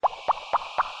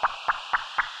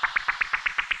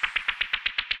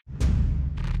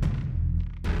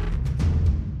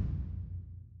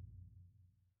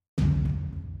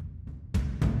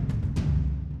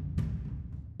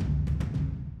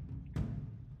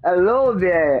Hello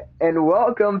there, and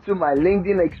welcome to my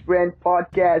LinkedIn Experience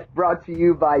podcast brought to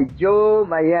you by Joe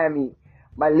Miami.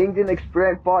 My LinkedIn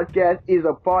Experience podcast is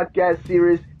a podcast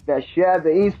series that shares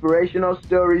the inspirational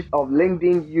stories of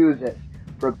LinkedIn users,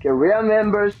 from career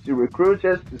members to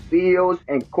recruiters to CEOs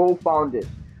and co founders.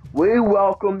 We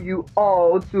welcome you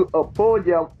all to a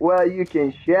podium where you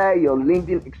can share your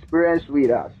LinkedIn experience with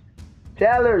us.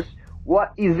 Tell us,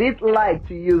 what is it like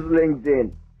to use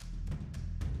LinkedIn?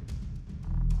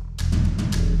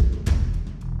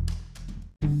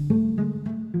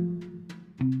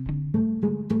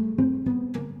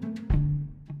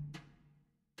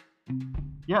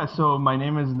 Yeah, so my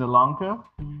name is Nilanka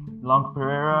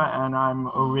Pereira, and I'm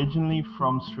originally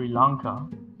from Sri Lanka.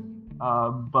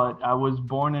 But I was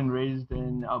born and raised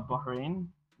in Bahrain,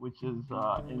 which is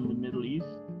in the Middle East.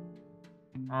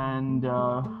 And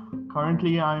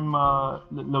currently I'm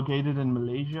located in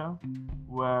Malaysia,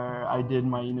 where I did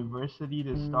my university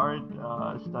to start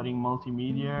studying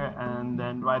multimedia. And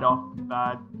then right off the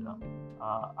bat,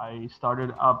 I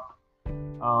started up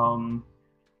um,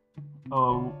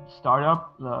 a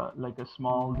startup, like a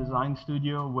small design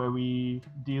studio where we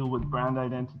deal with brand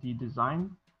identity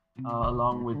design,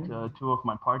 along with Mhm. two of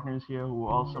my partners here who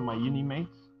are also my uni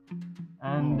mates.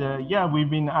 And yeah, we've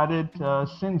been at it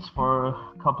since for a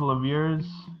couple of years,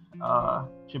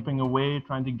 chipping away,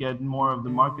 trying to get more of the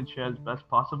market share as best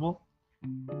possible.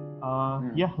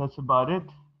 Mm. Yeah, that's about it.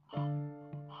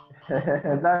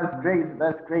 That's great.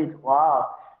 That's great.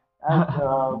 Wow,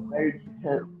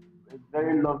 that's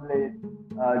very lovely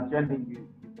journey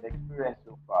you've experienced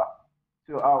so far.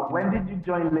 So, when did you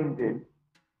join LinkedIn?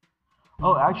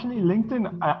 Oh, actually, LinkedIn,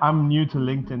 I'm new to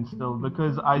LinkedIn still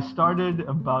because I started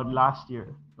about last year,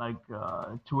 like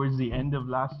towards the end of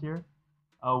last year.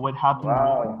 What happened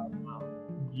was,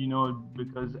 Wow.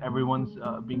 because everyone's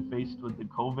being faced with the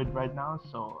COVID right now.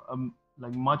 So,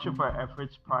 like much of our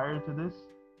efforts prior to this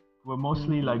were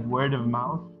mostly like word of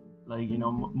mouth. Like,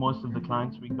 most of the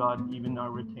clients we got, even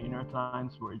our retainer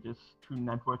clients, were just through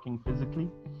networking physically.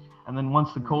 And then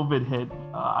once the Mm. COVID hit,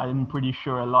 I'm pretty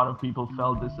sure a lot of people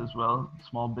felt this as well,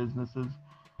 small businesses,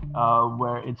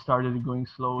 where it started going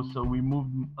slow. So we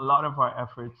moved a lot of our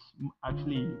efforts,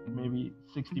 actually maybe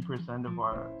 60% of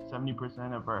our,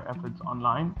 70% of our efforts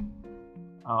online.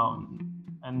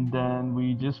 And then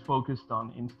we just focused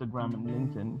on Instagram and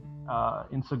LinkedIn.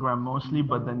 Instagram mostly,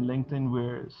 but then LinkedIn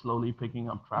we're slowly picking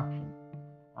up traction.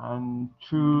 And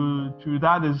through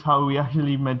that is how we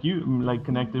actually met you, like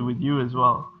connected with you as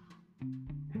well.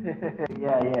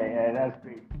 Yeah. That's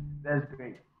great. That's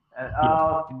great. And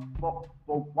Yeah.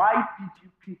 but why did you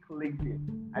pick LinkedIn?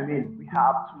 I mean, we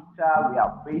have Twitter, we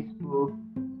have Facebook,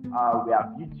 we have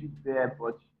YouTube there,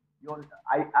 but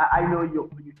I know you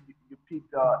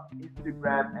picked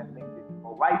Instagram and LinkedIn.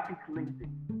 But why pick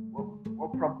LinkedIn?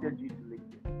 What prompted you to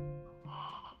LinkedIn?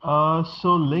 So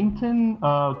LinkedIn,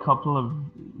 a couple of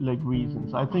like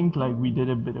reasons. I think like we did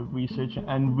a bit of research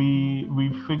and we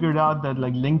figured out that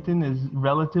like LinkedIn is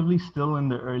relatively still in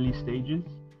the early stages,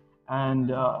 and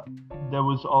there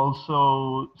was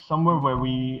also somewhere where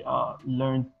we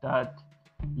learned that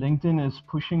LinkedIn is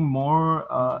pushing more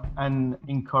and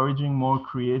encouraging more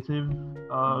creative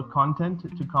content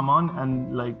to come on,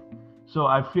 and like so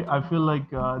I feel like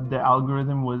the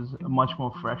algorithm was much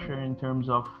more fresher in terms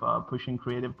of pushing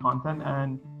creative content,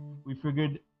 and we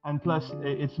figured, and plus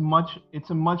it's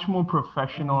a much more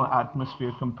professional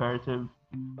atmosphere comparative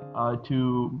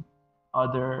to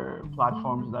other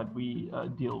platforms that we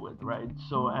deal with, right?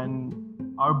 So, and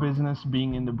our business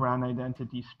being in the brand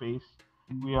identity space,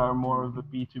 we are more of a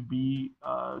B2B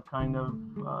kind of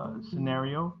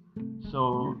scenario.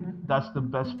 So that's the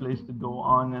best place to go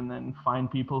on and then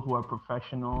find people who are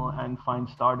professional and find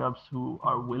startups who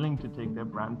are willing to take their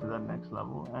brand to that next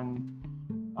level.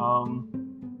 And um,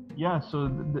 yeah,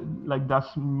 so like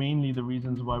that's mainly the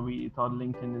reasons why we thought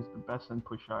LinkedIn is the best and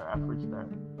push our efforts there.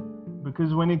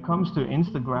 Because when it comes to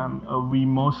Instagram, we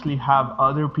mostly have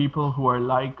other people who are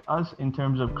like us in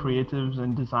terms of creatives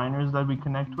and designers that we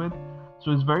connect with.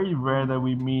 So it's very rare that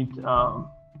we meet,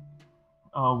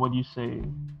 what do you say,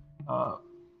 uh,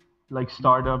 like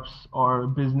startups or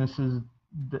businesses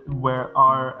where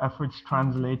our efforts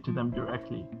translate to them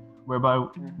directly. Whereby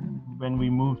when we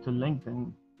move to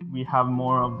LinkedIn, we have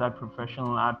more of that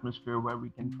professional atmosphere where we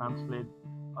can translate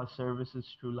our services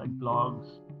through like blogs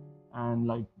and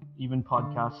like even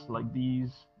podcasts like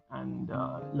these, and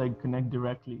like connect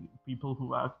directly people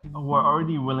who are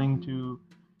already willing to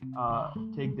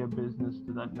take their business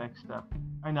to that next step.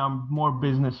 And I'm more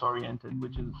business oriented,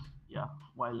 which is, yeah,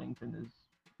 why LinkedIn is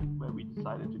where we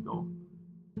decided to go.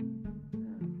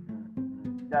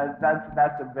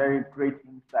 That's a very great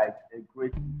a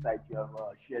great insight you have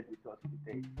shared with us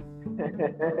today.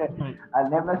 Right. I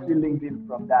never see LinkedIn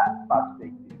from that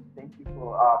perspective. Thank you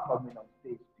for coming on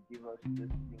stage to give us this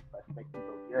new perspective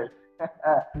of yours.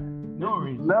 No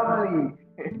This is worries. lovely.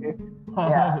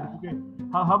 Yeah. It's good.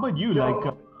 How about you? Like,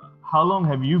 So, how long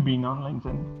have you been on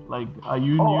LinkedIn? Like, are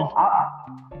you new oh, to?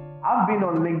 I've been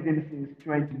on LinkedIn since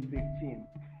 2015.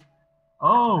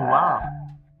 Oh, Uh, wow.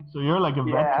 So you're like a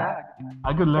veteran. yeah.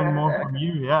 I could learn more from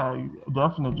you. Yeah,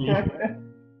 definitely.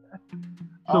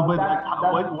 So, but like,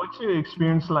 That's what's your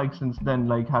experience like since then?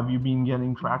 Like, have you been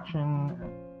getting traction,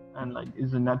 and like,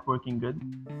 is the networking good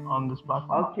on this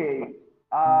platform? okay.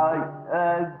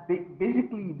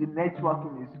 Basically, the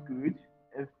networking is good.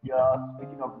 If Yeah. you're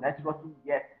speaking of networking,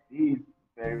 yes, it is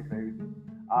very, very good.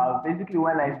 Basically,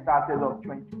 when I started off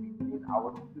 2015, I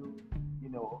was still,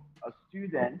 a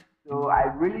student. So I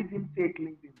really didn't take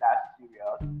LinkedIn that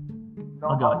serious. I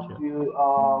Not gotcha. until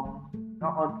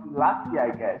not until last year,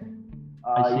 I guess.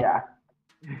 I see. Yeah.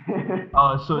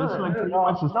 So it's like pretty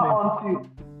much the Not same. until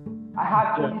Yeah. I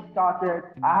actually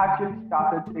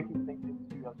started taking LinkedIn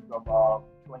serious from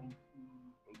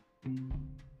 2018,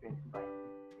 2019.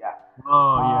 Yeah.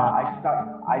 Oh yeah.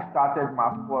 I started my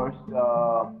first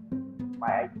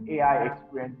my AI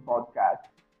experience podcast.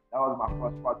 That was my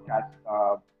first podcast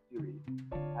series,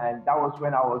 and that was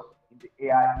when I was in the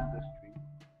AI industry.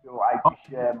 So I Oh, could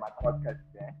share my podcast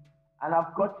there. And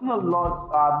I've gotten a lot.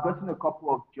 I've gotten a couple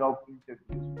of job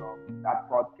interviews from that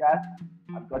podcast.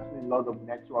 I've gotten a lot of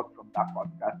network from that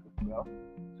podcast as well.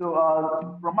 So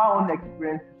from my own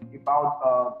experience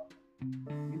about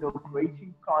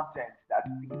creating content that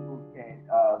people can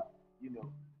you know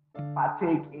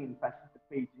partake in,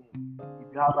 participate in.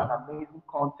 If you have an amazing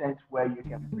content where you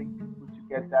can bring people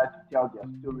together to tell their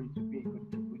story, to be a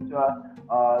contributor,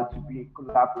 to be a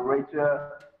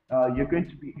collaborator, you're going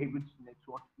to be able to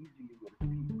network easily with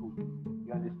people.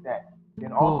 You understand?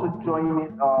 Then also cool. Cool.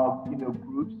 joining,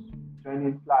 groups,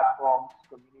 joining platforms,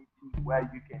 community where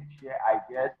you can share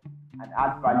ideas and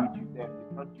add value to them.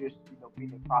 It's not just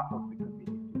being a part of the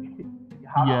community. You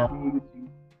have to Yeah. be able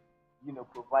to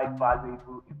provide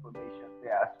valuable information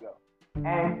there as well.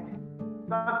 And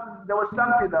there was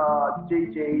something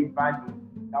JJ Vani,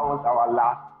 that was our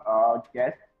last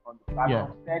guest on the Yeah.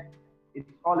 platform, said it's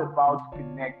all about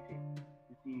connecting.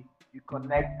 You see, you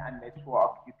connect and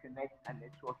network, you connect and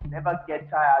network. You never get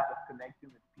tired of connecting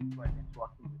with people and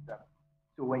networking with them.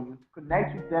 So when you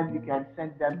connect with them, you can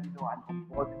send them, an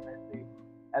onboarding message.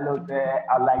 Hello there,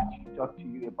 I'd like to talk to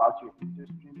you about your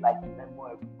industry, like to learn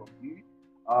more from you.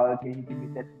 Can you give me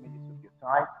 30 minutes of your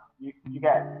time? You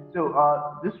get it. So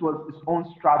this was his own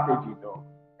strategy though,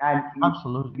 and it's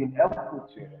Absolutely. been helpful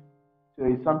to him. So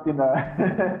it's something.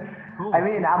 I Cool.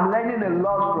 mean, I'm learning a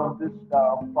lot from this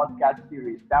podcast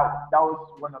series. That was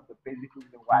one of the basic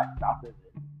reasons why I started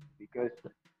it, because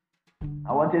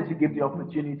I wanted to give the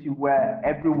opportunity where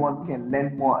everyone can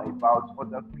learn more about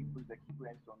other people's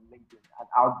experience on LinkedIn and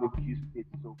how they've used it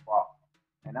so far.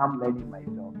 And I'm learning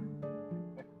myself.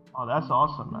 Oh, that's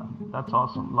awesome, man. That's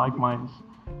awesome. Like mine's.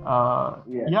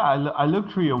 Yeah. Yeah, I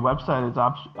looked through your website. It's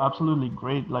absolutely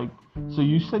great. Like, so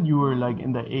you said you were like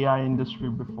in the AI industry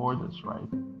before this, right?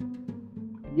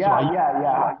 So Yeah, yeah, are you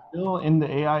yeah. still in the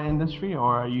AI industry,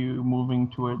 or are you moving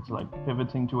towards like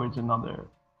pivoting towards another?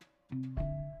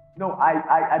 No,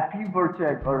 I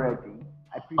pivoted already.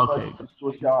 I Okay. pivoted to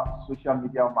social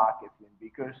media marketing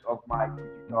because of my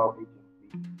digital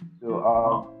agency. So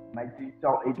Oh, my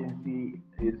digital agency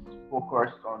is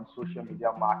focused on social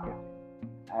media marketing,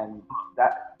 and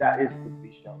that is the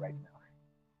vision right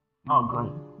now. oh,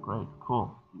 great, great,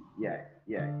 cool. Yeah,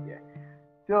 yeah, yeah.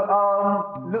 So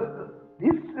look,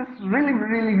 it's really,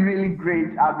 really, really great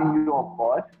having you on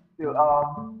board. So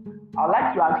I'd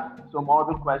like to ask some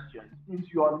other questions. Since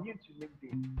you are new to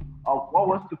LinkedIn, what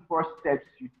was the first steps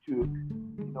you took,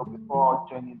 before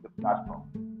joining the platform?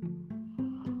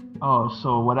 Oh,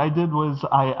 so what I did was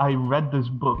I read this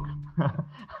book.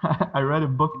 I read a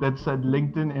book that said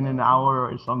LinkedIn in an hour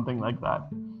or something like that.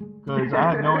 Because I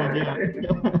had no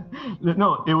idea.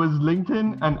 No, it was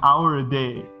LinkedIn an hour a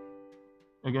day.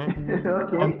 Okay. And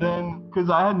Okay. then,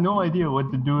 because I had no idea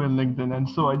what to do in LinkedIn, and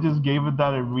so I just gave it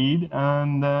that a read,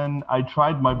 and then I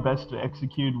tried my best to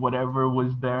execute whatever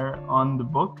was there on the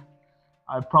book.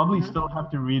 I probably Hmm. still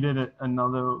have to read it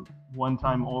another one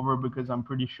time over because I'm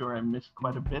pretty sure I missed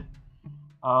quite a bit.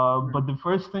 But the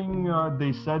first thing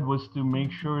they said was to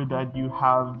make sure that you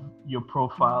have your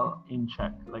profile in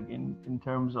check, like in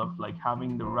terms of like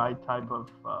having the right type of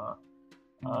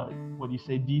what do you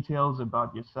say, details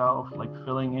about yourself, like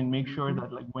filling in, make sure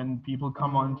that like when people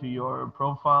come onto your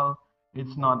profile,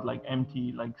 it's not like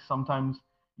empty. Like sometimes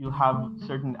you'll have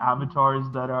certain avatars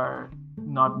that are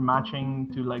not matching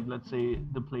to, like, let's say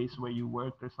the place where you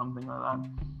work or something like that.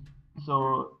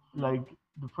 So like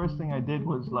the first thing I did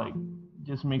was like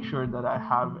just make sure that I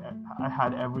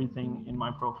had everything in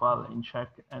my profile in check,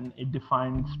 and it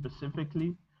defined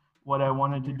specifically what I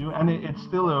wanted to do. And it's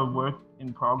still a work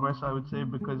in progress, I would say,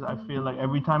 because I feel like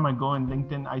every time I go in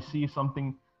LinkedIn, I see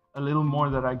something a little more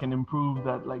that I can improve,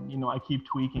 that, like, I keep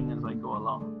tweaking as I go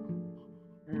along.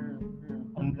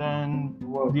 And then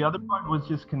Well, the other part was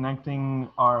just connecting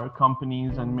our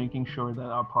companies and making sure that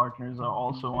our partners are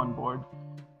also on board.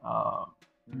 Uh,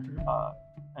 uh,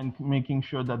 and making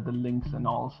sure that the links and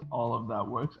all of that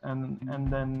works. And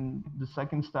then the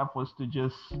second step was to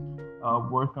just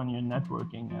work on your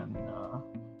networking and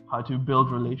how to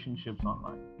build relationships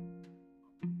online.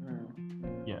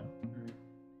 Yeah.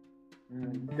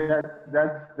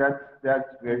 That's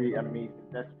very amazing.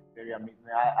 That's very amazing.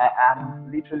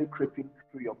 I'm literally creeping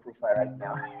through your profile right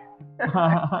now.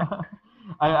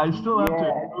 I still have to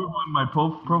Yeah. improve on my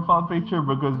profile picture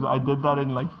because I did that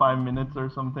in like 5 minutes or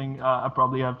something. I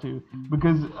probably have to,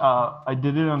 because I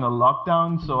did it on a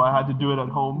lockdown, so I had to do it at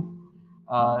home.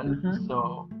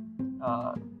 So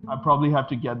I probably have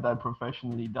to get that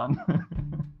professionally done.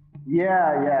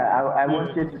 Yeah, yeah. I Yeah,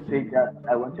 wanted to say that.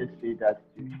 I wanted to say that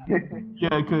too.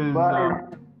 yeah, because But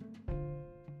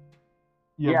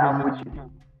yeah, yeah, because I'm with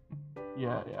you.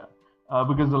 yeah,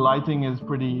 because the lighting is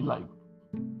pretty like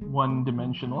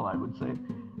one-dimensional, I would say.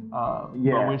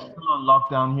 But we're Yeah. still on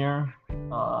lockdown here.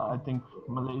 I think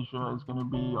Malaysia is going to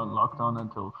be on lockdown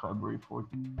until February 4th.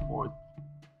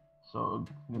 So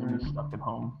I'm going to be Mm. stuck at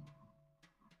home.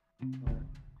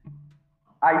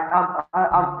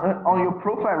 I'm on your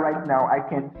profile right now. I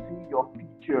can see your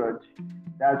pictured.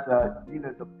 That's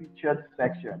the pictured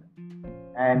section,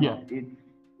 and Yeah. it's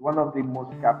one of the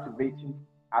most captivating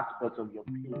aspects of your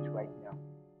page right now.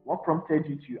 What prompted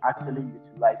you to actually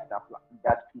utilize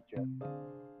that feature?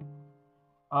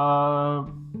 Uh,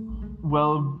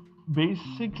 well,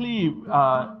 basically,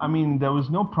 I mean, there was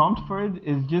no prompt for it.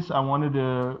 It's just I wanted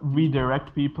to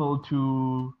redirect people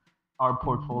to our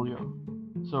portfolio.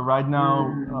 So right now,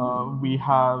 Mm, we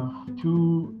have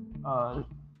two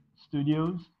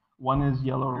studios. One is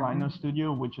Yellow Rhino mm-hmm,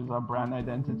 Studio, which is our brand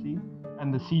identity,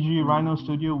 and the CG Rhino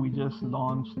Studio we just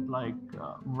launched like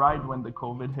right when the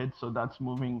COVID hit, so that's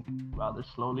moving rather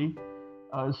slowly.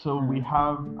 So we mm,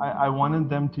 have, I wanted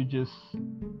them to just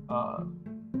uh,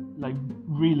 like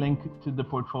relink to the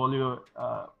portfolio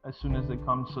as soon as it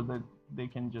comes, so that they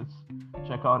can just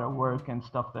check out our work and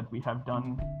stuff that we have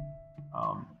done.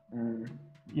 Um, mm.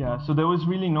 yeah, so there was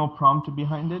really no prompt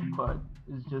behind it, but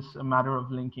it's just a matter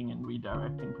of linking and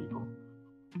redirecting people.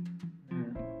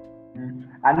 Mm, mm.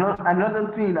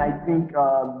 Another thing I think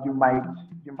you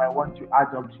might want to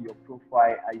add up to your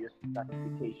profile are your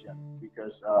certifications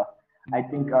because I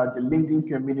think the LinkedIn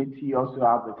community also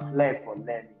have a flair for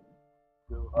learning.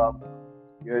 So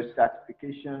your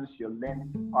certifications, your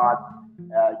learning part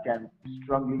can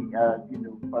strongly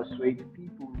persuade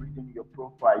people reading your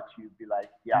profile to be like,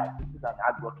 yeah, this is an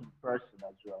hardworking person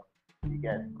as well. You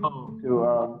get Oh,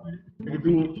 so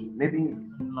certification maybe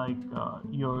like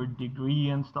your degree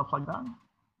and stuff like that?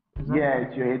 Is that it? yeah,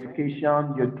 it's your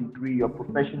education, your degree, your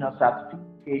professional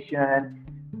certification.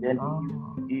 Then Oh,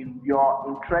 if you're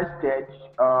interested,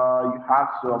 you have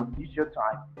some leisure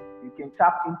time, you can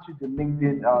tap into the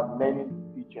LinkedIn learning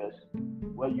features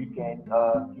where you can,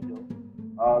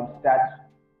 start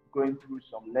going through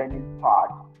some learning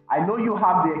part. I know you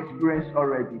have the experience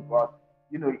already, but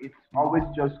it's always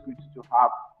just good to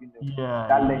have, yeah,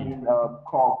 that yeah, yeah. learning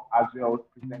curve as well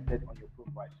presented on your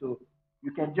profile. So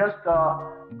you can just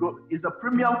go. It's a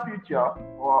premium feature,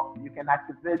 or you can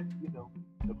activate,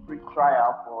 the free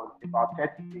trial for about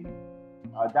 30 days.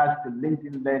 That's the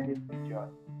LinkedIn Learning feature.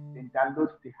 Then download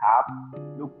the app.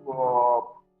 Look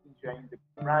for, since you're in the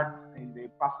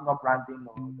personal branding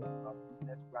or the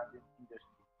business branding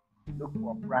industry. Look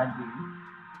for branding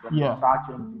from the Yeah, search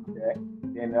engine there.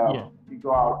 Then yeah.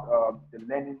 figure out the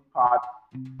learning part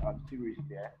series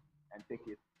there and take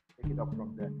it up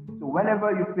from there. So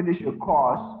whenever you finish your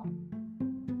course,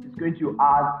 it's going to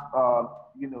add,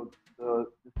 the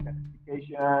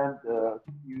certification, the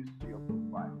skills to your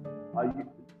profile.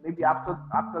 Maybe after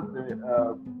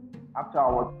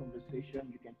our conversation,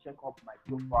 you can check up my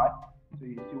profile so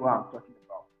you see what I'm talking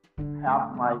about. I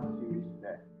have my series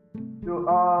there.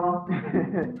 So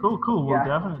Cool, cool. Well, yeah,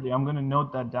 definitely. I'm gonna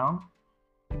note that down.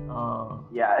 Uh,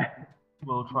 yeah.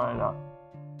 we'll try it out.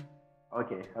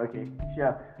 Okay, okay,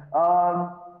 sure.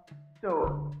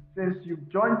 So since you've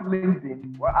joined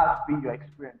LinkedIn, what has been your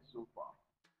experience so far?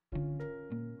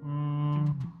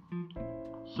 Mm,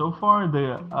 So far,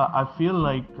 I feel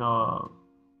like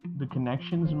the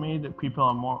connections made, that people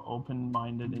are more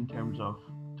open-minded in terms of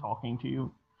talking to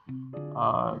you,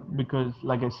 because,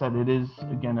 like I said, it is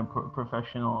again a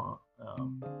professional,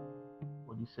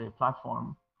 what do you say,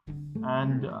 platform.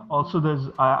 And also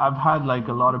I've had like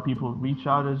a lot of people reach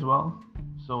out as well,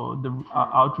 so the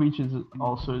outreach is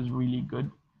also is really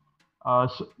good.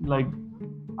 So like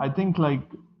I think like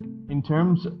in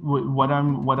terms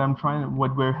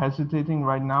what we're hesitating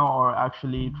right now, or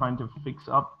actually trying to fix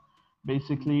up,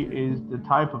 basically, is the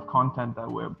type of content that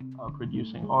we're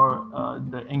producing, or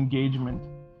the engagement,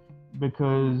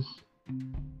 because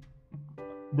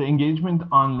the engagement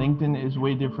on LinkedIn is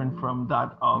way different from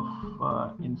that of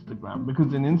Instagram.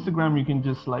 Because in Instagram you can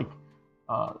just like,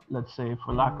 let's say,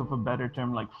 for lack of a better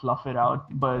term, like fluff it out.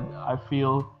 But I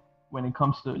feel when it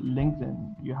comes to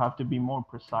LinkedIn, you have to be more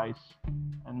precise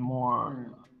and more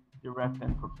direct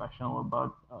and professional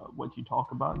about what you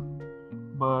talk about.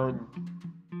 But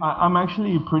I'm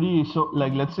actually pretty, so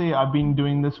like, let's say I've been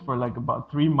doing this for like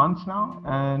about 3 months now,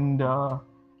 and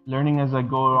learning as I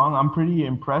go along. I'm pretty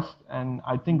impressed, and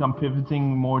I think I'm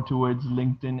pivoting more towards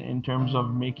LinkedIn in terms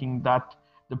of making that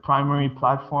the primary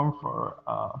platform for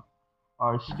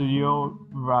our studio,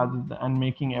 and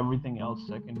making everything else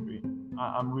secondary.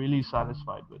 I'm really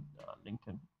satisfied with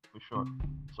LinkedIn for sure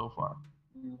so far.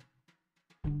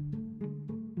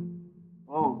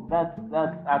 Oh, that's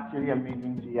actually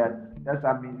amazing to hear. That's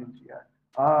amazing to hear.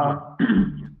 Yeah.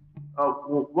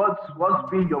 What's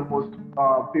been your most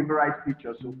favorite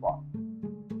feature so far?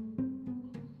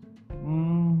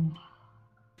 Mm,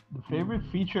 the favorite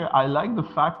feature, I like the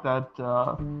fact that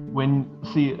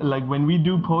when we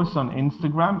do posts on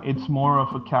Instagram, it's more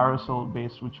of a carousel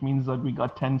base, which means that we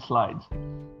got 10 slides,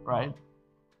 right?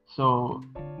 So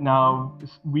now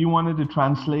we wanted to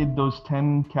translate those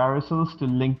 10 carousels to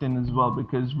LinkedIn as well,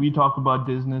 because we talk about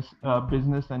business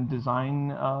and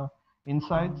design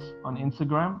insights on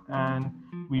Instagram, and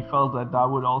we felt that that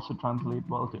would also translate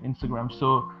well to Instagram.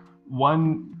 So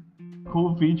one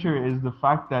cool feature is the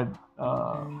fact that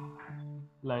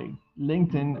like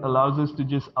LinkedIn allows us to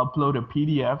just upload a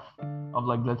PDF of,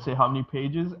 like, let's say how many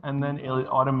pages, and then it'll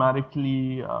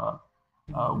automatically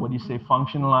what do you say,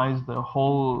 functionalize the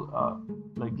whole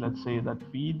like, let's say, that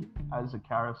feed as a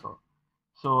carousel.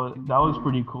 So that was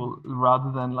pretty cool,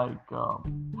 rather than like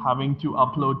having to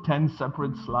upload 10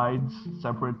 separate slides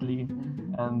separately,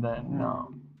 and then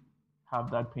have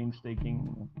that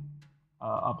painstaking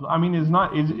upload. I mean,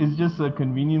 it's just a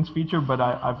convenience feature, but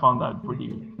I found that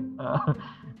pretty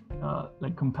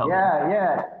like compelling.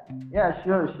 Yeah,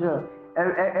 sure.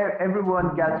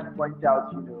 Everyone gets to point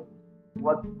out,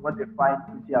 what they find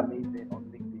pretty amazing on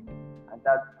LinkedIn, and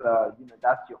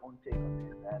that's your own take on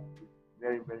it, and it's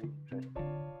very very interesting.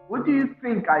 What do you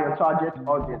think are your target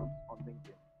audience on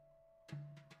LinkedIn?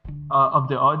 Of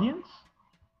the audience.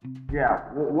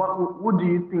 Yeah, what do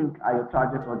you think are your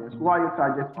target audience? Who are your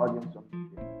target audience on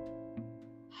LinkedIn?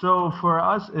 So for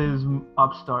us is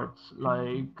upstarts.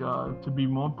 Like, to be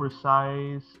more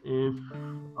precise, if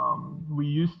we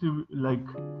used to like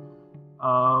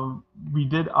uh, we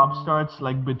did upstarts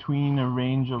like between a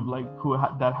range of like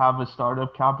that have a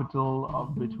startup capital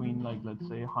of between, like, let's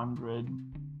say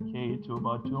 100K to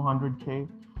about 200K.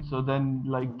 So then,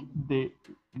 like, they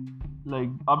like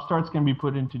upstarts can be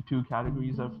put into two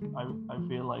categories. I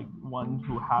feel like ones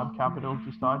who have capital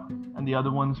to start, and the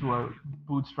other ones who are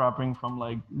bootstrapping from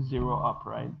like zero up,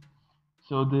 right?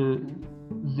 So the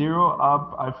zero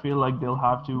up, I feel like they'll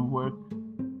have to work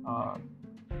uh,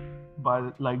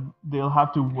 like they'll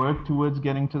have to work towards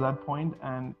getting to that point,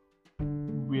 and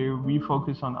we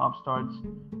focus on upstarts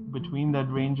between that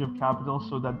range of capital,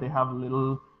 so that they have a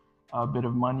little bit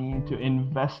of money to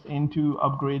invest into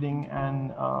upgrading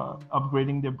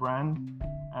their brand.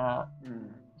 Uh,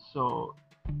 so,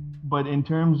 but in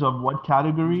terms of what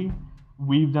category,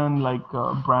 we've done like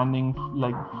branding,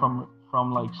 like from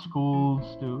like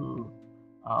schools to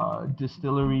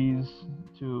distilleries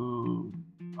to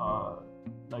uh,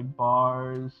 like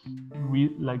bars.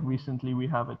 Like recently we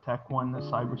have a tech one, a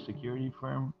cybersecurity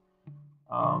firm.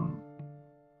 Um,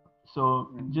 so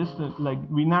just like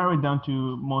we narrow it down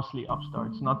to mostly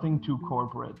upstarts, nothing too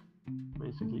corporate,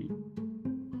 basically.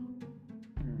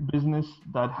 Business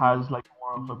that has like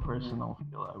more of a personal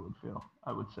feel,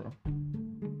 I would say.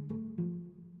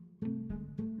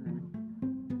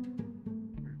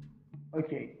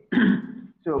 Okay.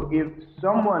 So if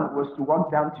someone was to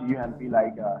walk down to you and be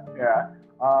like, yeah,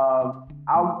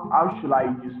 how should I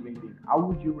use LinkedIn? How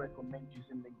would you recommend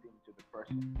using LinkedIn to the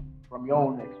person from your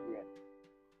own experience?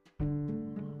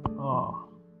 Oh,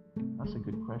 that's a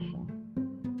good question.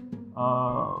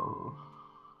 Uh,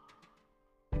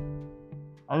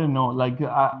 I don't know. Like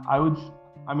I would.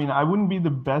 I mean, I wouldn't be the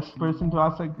best person to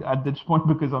ask like at this point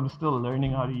because I'm still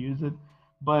learning how to use it.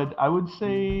 But I would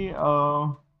say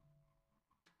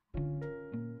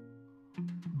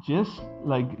just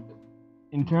like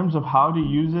in terms of how to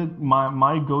use it,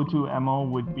 my go-to MO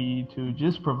would be to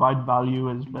just provide value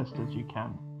as best as you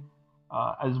can,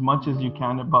 as much as you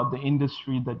can about the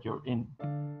industry that you're in,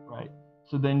 right?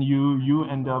 So then you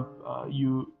end up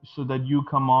you so that you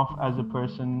come off as a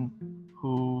person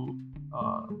who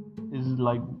uh, is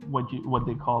like what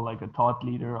they call like a thought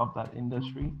leader of that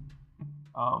industry.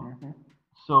 Um, Mm-hmm.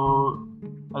 so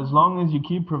as long as you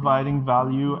keep providing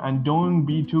value and don't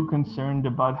be too concerned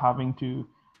about having to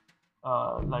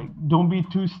like don't be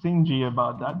too stingy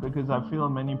about that because I feel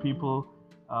many people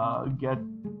get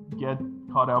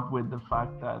caught up with the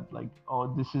fact that like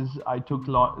oh this is I took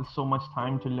so much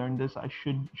time to learn this I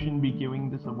shouldn't be giving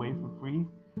this away for free.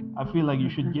 I feel like you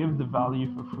should give the value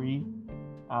for free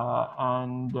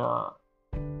and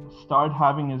start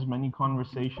having as many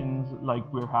conversations like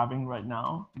we're having right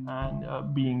now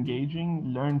and be engaging,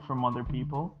 learn from other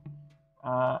people,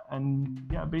 and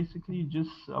yeah, basically just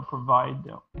provide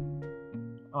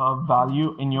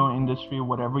value in your industry,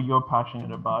 whatever you're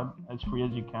passionate about, as free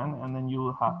as you can, and then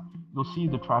you'll see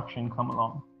the traction come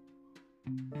along.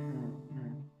 Mm,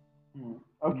 mm, mm.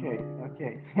 Okay,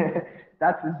 okay.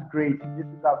 That is great. This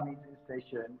is our meeting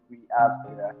session we have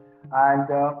here. And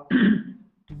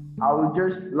I would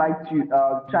just like to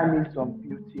chime in some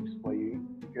few tips for you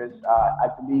because I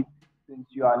believe since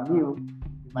you are new,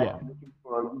 you might Yeah, be looking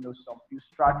for some few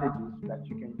strategies that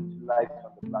you can utilize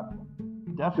on the platform.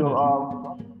 So definitely.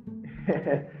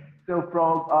 so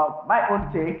from my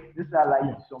own take, these are like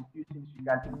Yeah. some few things you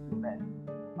can implement.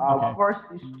 Okay. First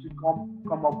is to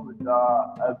come up with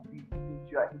since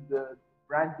you are in the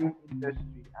branding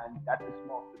industry and that is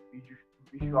more of the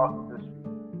visual industry.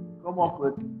 Come Yeah. up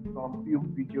with some few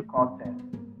video content.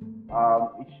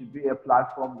 It should be a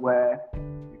platform where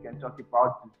you can talk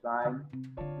about design,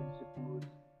 the principles,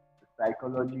 the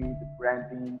psychology, the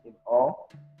branding, and all,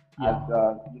 as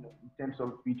Yeah. in terms of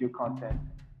video content.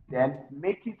 Then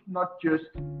make it not just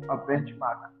a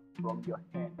benchmark from your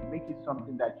hand. Make it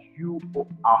something that you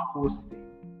are hosting,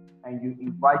 and you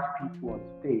invite people on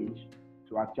stage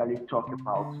to actually talk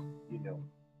about, you know,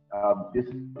 this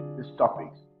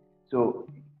topics. So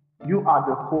you are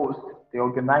the host, the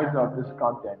organizer of this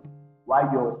content, while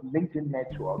your LinkedIn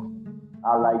networks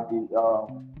are like they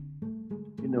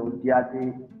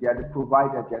are the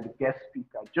provider, they are the guest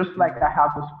speaker. Just like I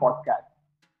have this podcast,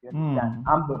 you understand? Hmm.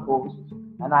 I'm the host,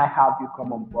 and I have you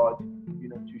come on board,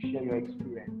 to share your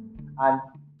experience. And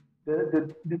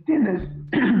the thing is,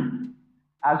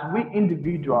 as we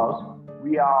individuals,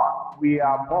 we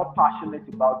are more passionate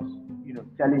about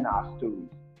telling our stories,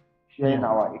 sharing Yeah.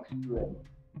 our experience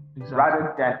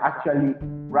Exactly.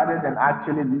 rather than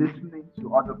actually listening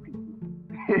to other people.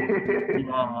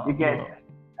 Yeah. You get Yeah.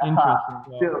 uh, Interesting.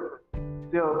 Yeah. so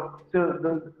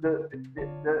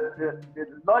the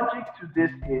logic to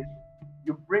this is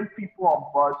you bring people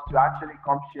on board to actually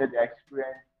come share their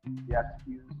experience, their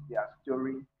skills, their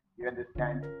story. You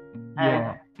understand? And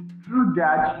Yeah. through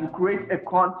that, you create a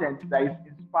content that is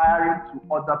inspiring to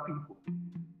other people.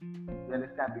 You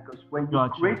understand? Because when you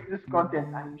Gotcha. create this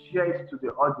content and you share it to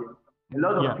the audience, a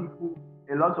lot of Yeah. people,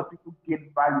 a lot of people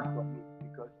gain value from it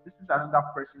because this is another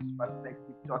person's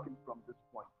perspective talking from this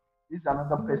point. This is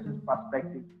another person's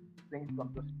perspective saying from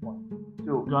this point.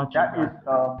 So Gotcha. that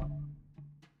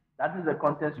is Gotcha. a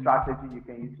content strategy you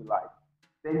can utilize.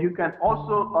 Then you can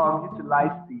also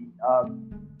utilize the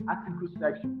article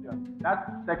section. That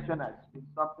section has been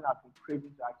something I've been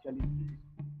craving to actually use,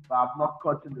 but I've not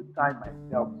gotten the time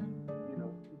myself to,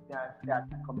 sit down and start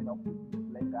coming up with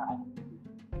newsletter ideas.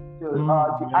 So the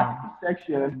Yeah. article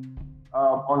section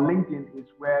on LinkedIn is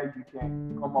where you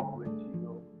can come up with,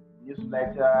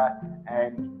 newsletter,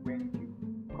 and when you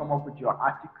come up with your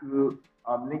article,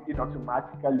 LinkedIn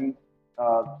automatically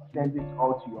send it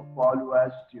all to your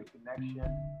followers, to your connection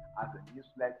as a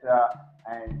newsletter,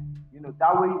 and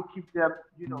that way you keep them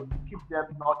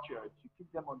nurtured, you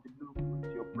keep them on the loop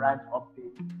with your brand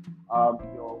updates,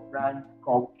 your brand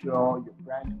culture, your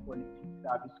brand quality,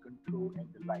 service control, and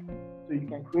the like. So you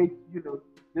can create, these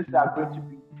are going to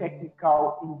be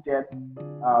technical, in-depth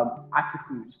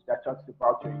articles that talks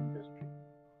about your industry.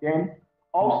 Then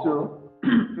also,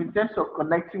 in terms of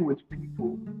connecting with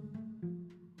people,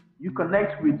 you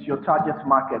connect with your target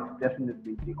market,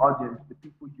 definitely the audience, the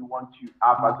people you want to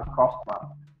have as a customer,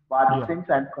 but at the Yeah. same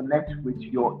time connect with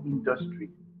your industry,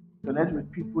 connect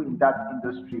with people in that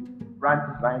industry, brand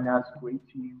designers,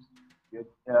 creatives, your,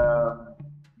 um,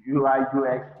 UI,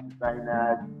 UX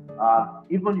designers,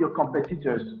 even your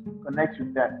competitors, connect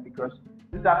with them because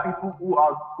these are people who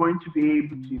are going to be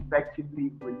able to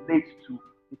effectively relate to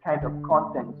the kind of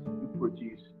content you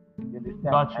produce, you understand,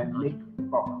 Gotcha, and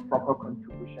make gotcha. proper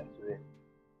contribution to it.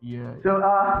 Yeah, So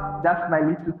that's my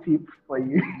little tip for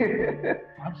you.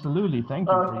 absolutely. Thank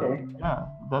you for that. Okay. Yeah,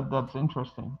 that's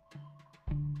interesting.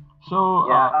 So,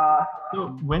 Yeah.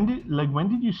 when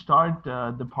did you start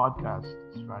the podcast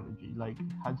strategy? Like,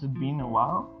 has it been a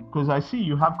while? Because I see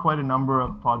you have quite a number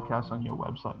of podcasts on your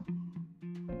website.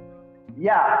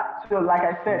 Yeah. So like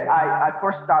I said, I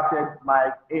first started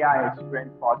my AI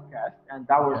Experience podcast, and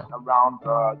that was Yeah. around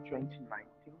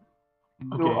 2019.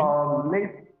 So Okay.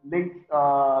 late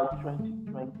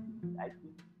 2020, I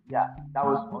think. Yeah, that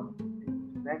was on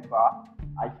in December.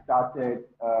 I started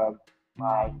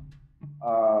my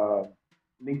uh,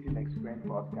 LinkedIn Experience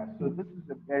podcast. So this is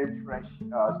a very fresh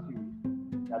series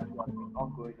that has been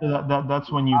ongoing, So and that's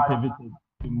we've when you had. pivoted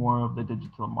to more of the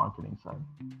digital marketing side.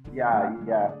 Yeah.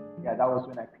 That was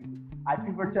when I pivoted. I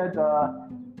pivoted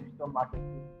into digital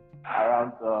marketing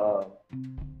around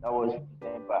that was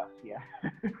December. Yeah,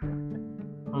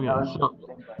 that Okay. was So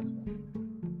December.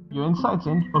 your insights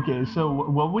in okay. So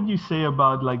what would you say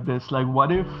about like this? Like,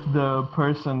 what if the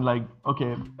person like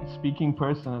okay, speaking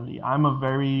personally, I'm a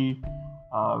very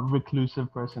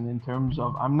reclusive person in terms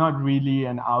of I'm not really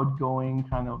an outgoing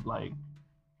kind of like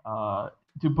uh,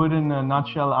 to put in a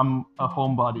nutshell, I'm a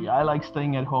homebody. I like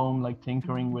staying at home, like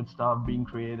tinkering with stuff, being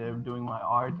creative, doing my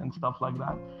art and stuff like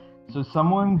that. So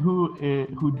someone who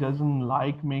doesn't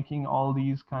like making all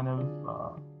these kind of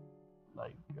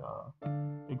like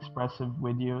expressive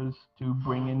videos to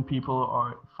bring in people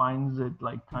or finds it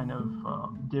like kind of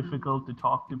difficult to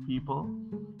talk to people,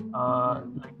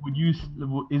 like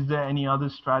Mm. is there any other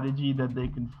strategy that they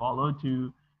can follow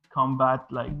to combat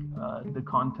like the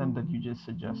content that you just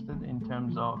suggested in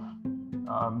terms of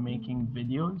making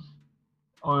videos,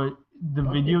 or the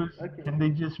Okay, videos okay. can they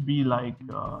just be like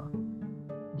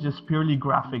just purely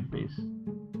graphic based?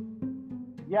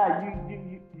 Yeah,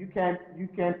 you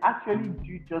can actually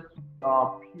do just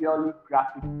purely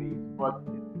graphic based, but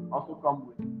it also come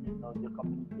with your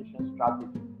communication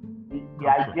strategy. The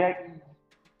Gotcha. idea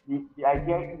is the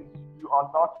idea is you are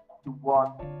not the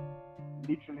one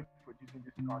literally producing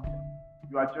this content.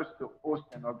 You are just the host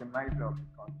and organizer of the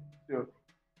content. So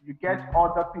you get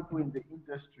other people in the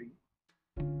industry.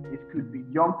 It could be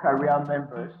young career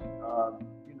members,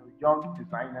 young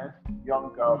designers,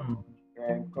 young Hmm.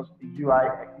 UI,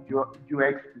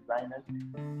 UX designers,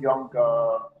 young,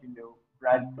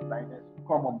 brand designers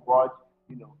come on board.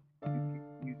 You know,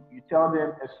 you tell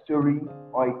them a story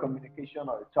or a communication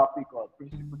or a topic or a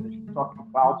principle they should talk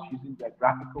about using their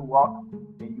graphical work.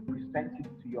 Then you present it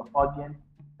to your audience.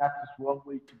 That is one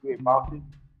way to go about it.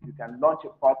 You can launch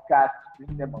a podcast,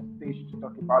 bring them on stage to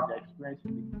talk about their experience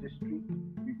in the industry.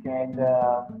 You can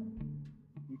uh,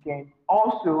 you can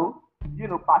also,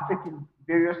 partake in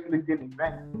various LinkedIn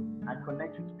events and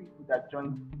connect with people that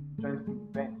joins the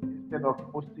event instead of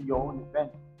hosting your own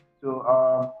event.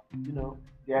 So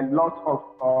there are lots of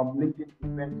LinkedIn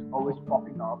events always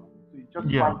popping up. So you just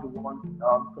Yeah. find the one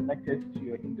connected to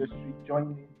your industry, join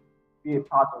in, be a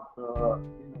part of the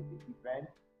event,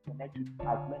 connect with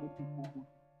as many people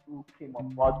who came on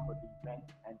board for the event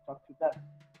and talk to them.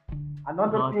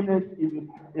 Another thing Gotcha. is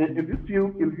if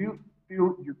you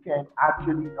feel you can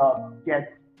actually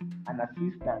get an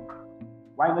assistant,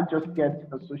 why not just get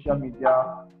a social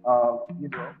media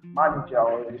manager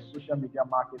or a social media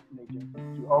marketing agency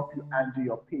to help you handle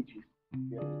your pages?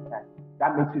 You understand?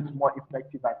 That makes it more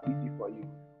effective and easy for you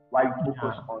while you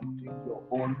focus Yeah. on doing your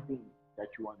own thing that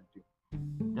you want to do.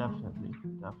 Definitely,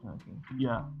 definitely.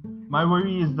 Yeah. My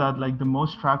worry is that like the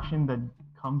most traction that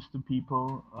comes to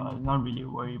people, not really a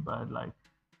worry, but like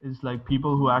is like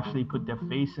people who actually put their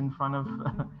face in front of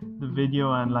the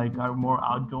video and like are more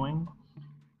outgoing.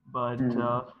 But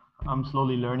Mm. I'm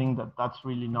slowly learning that that's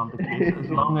really not the case. As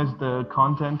long as the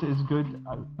content is good,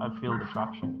 I feel the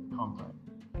traction will come, right?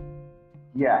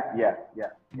 Yeah.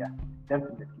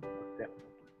 Definitely, most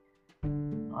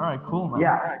definitely. All right, cool, man.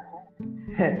 Yeah.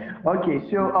 Okay,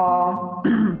 so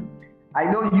I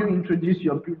know you introduced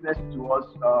your business to us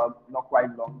not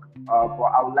quite long, but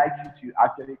I would like you to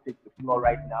actually take the floor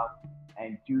right now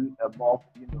and do a more,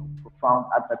 profound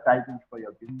advertising for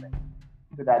your business,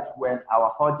 so that when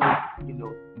our audience,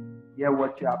 hear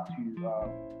what you have to,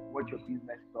 what your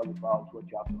business is all about, what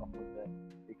you have to offer them,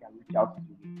 they can reach out to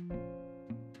you.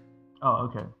 Oh,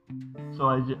 okay. So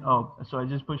I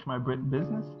just push my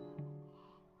business.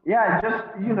 Yeah, just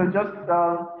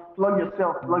plug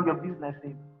yourself, plug your business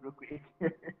in real quick.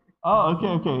 Oh, okay,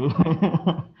 okay.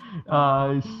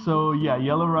 So yeah,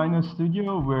 Yellow Rhino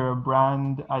Studio, we're a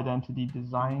brand identity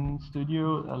design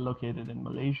studio located in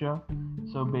Malaysia.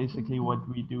 So basically, what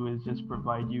we do is just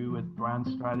provide you with brand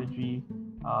strategy,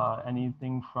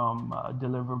 anything from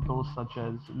deliverables such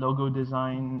as logo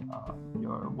design,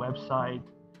 your website,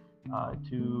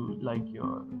 to like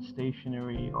your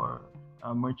stationery or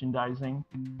merchandising.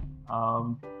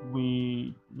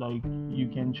 We like you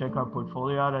can check our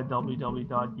portfolio out at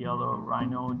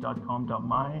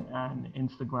www.yellowrhino.com.my, and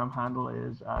Instagram handle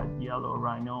is at yellow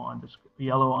rhino.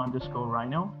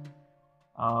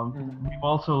 We've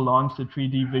also launched a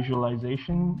 3D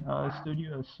visualization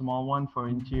studio, a small one for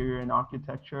interior and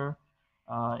architecture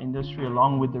industry,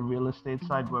 along with the real estate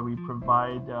side, where we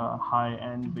provide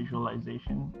high-end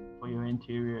visualization for your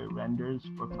interior renders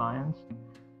for clients.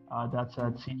 That's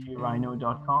at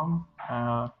cgrhino.com,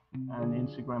 and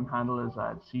Instagram handle is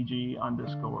at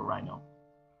cg_rhino.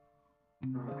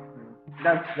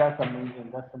 That's amazing.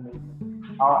 That's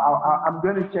amazing. I'm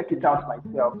going to check it out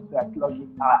myself. So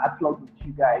I plug with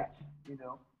you guys. You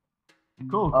know,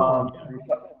 Cool, cool.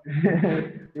 Yeah.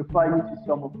 refer you to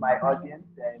some of my audience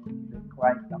and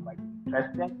clients that might be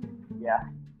interested. Yeah,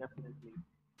 definitely.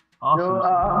 So,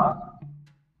 Awesome.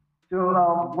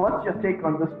 what's your take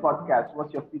on this podcast?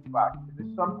 What's your feedback? Is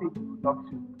it something you would love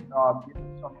to,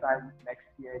 sometime next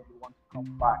year you want to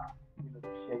come back, to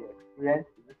share your experience?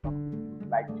 Is it something you would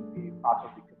like to be a part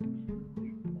of the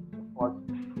community and support,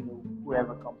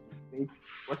 whoever comes to stage?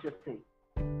 What's your take?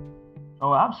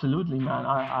 Oh, absolutely, man.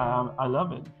 I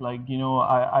love it. Like,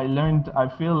 I learned, I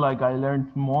feel like I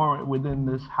learned more within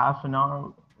this half an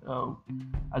hour,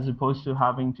 as opposed to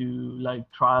having to like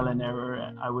trial and error.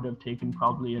 And I would have taken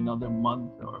probably another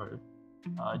month or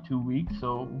 2 weeks.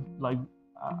 So, like,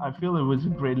 I feel it was a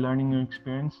great learning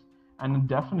experience, and it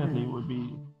definitely would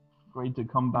be great to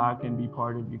come back and be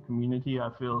part of your community.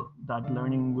 I feel that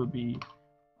learning would be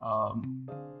um,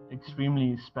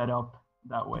 extremely sped up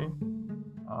that way.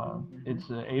 It's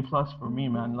a A plus for me,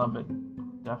 man. Love it.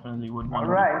 Definitely would All want to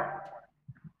be.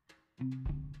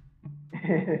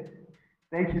 right.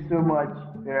 Thank you so much,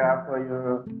 Vera, for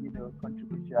your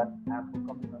contribution and for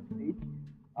coming on stage.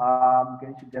 I'm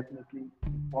going to definitely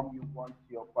inform you once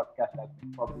your podcast has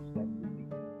been published and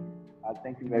released.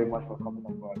 Thank you very much for coming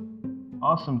on board.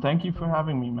 Awesome. Thank you for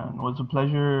having me, man. It was a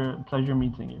pleasure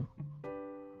meeting you.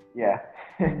 Yeah.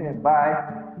 Bye.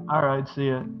 All right. See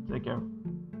ya. Take care.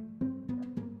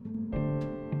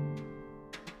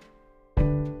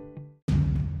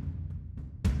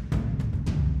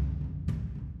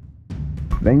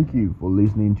 Thank you for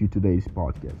listening to today's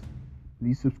podcast.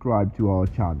 Please subscribe to our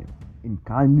channel and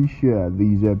kindly share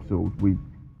these episodes with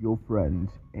your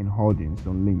friends and audience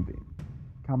on LinkedIn.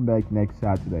 Come back next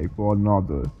Saturday for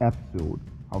another episode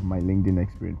of my LinkedIn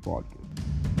Experience podcast.